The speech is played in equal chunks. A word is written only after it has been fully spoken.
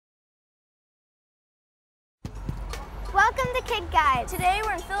Welcome to Kidguides. Today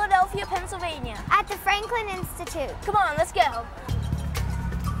we're in Philadelphia, Pennsylvania. At the Franklin Institute. Come on, let's go.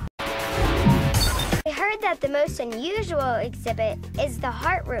 We heard that the most unusual exhibit is the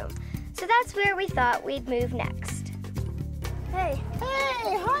heart room, so that's where we thought we'd move next. Hey.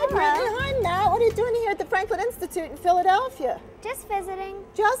 Hey, hi Brittany, hi Matt. What are you doing here at the Franklin Institute in Philadelphia? Just visiting.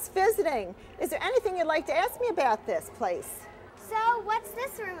 Just visiting. Is there anything you'd like to ask me about this place? So, what's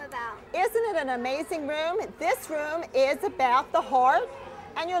this room about? Isn't it an amazing room? This room is about the heart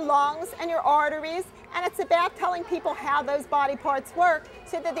and your lungs and your arteries, and it's about telling people how those body parts work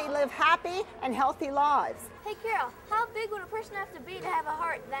so that they live happy and healthy lives. Hey Carol, how big would a person have to be to have a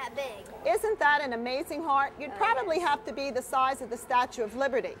heart that big? Isn't that an amazing heart? You'd probably have to be the size of the Statue of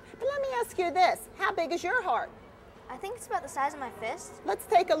Liberty. But let me ask you this, how big is your heart? I think it's about the size of my fist. Let's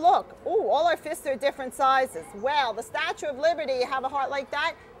take a look. Oh, all our fists are different sizes. Well, the Statue of Liberty, you have a heart like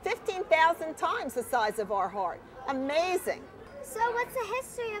that, 15,000 times the size of our heart. Amazing. So, what's the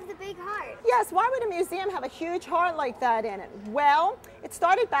history of the big heart? Yes, why would a museum have a huge heart like that in it? Well, it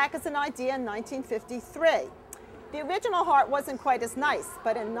started back as an idea in 1953. The original heart wasn't quite as nice,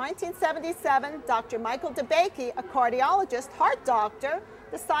 but in 1977, Dr. Michael DeBakey, a cardiologist, heart doctor,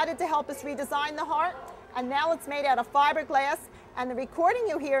 decided to help us redesign the heart, and now it's made out of fiberglass, and the recording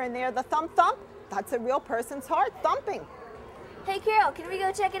you hear in there, the thump thump, that's a real person's heart thumping. Hey Carol, can we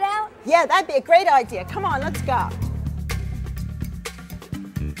go check it out? Yeah, that'd be a great idea. Come on, let's go.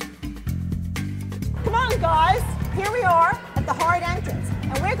 Come on, guys. Here we are at the heart entrance,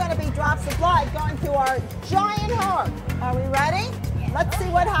 and we're going to be drops of blood going through our giant heart. Are we ready? Yeah. Let's see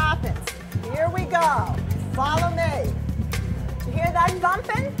what happens. Here we go. Follow me. You hear that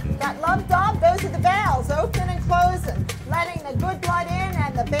thumping? That love dub? Those are the valves opening and closing, letting the good blood in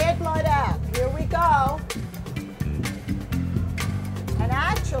and the bad blood out. Here we go. And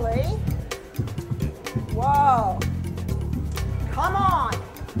actually, whoa, come on.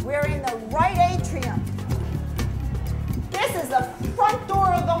 We're in the right atrium. This is the front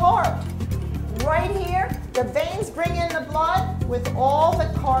door of the heart. Right here, the veins bring in the blood with all the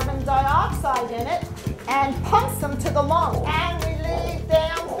carbon dioxide in it and pumps them to the lung and release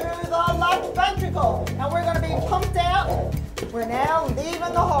down through the left ventricle. And we're going to be pumped out. We're now leaving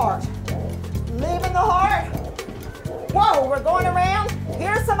the heart. Leaving the heart. Whoa, we're going around.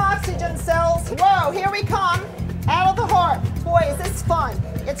 Here's some oxygen cells. Whoa, here we come. Out of the heart. Boy, is this fun.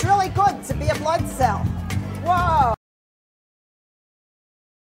 It's really good to be a blood cell. Whoa.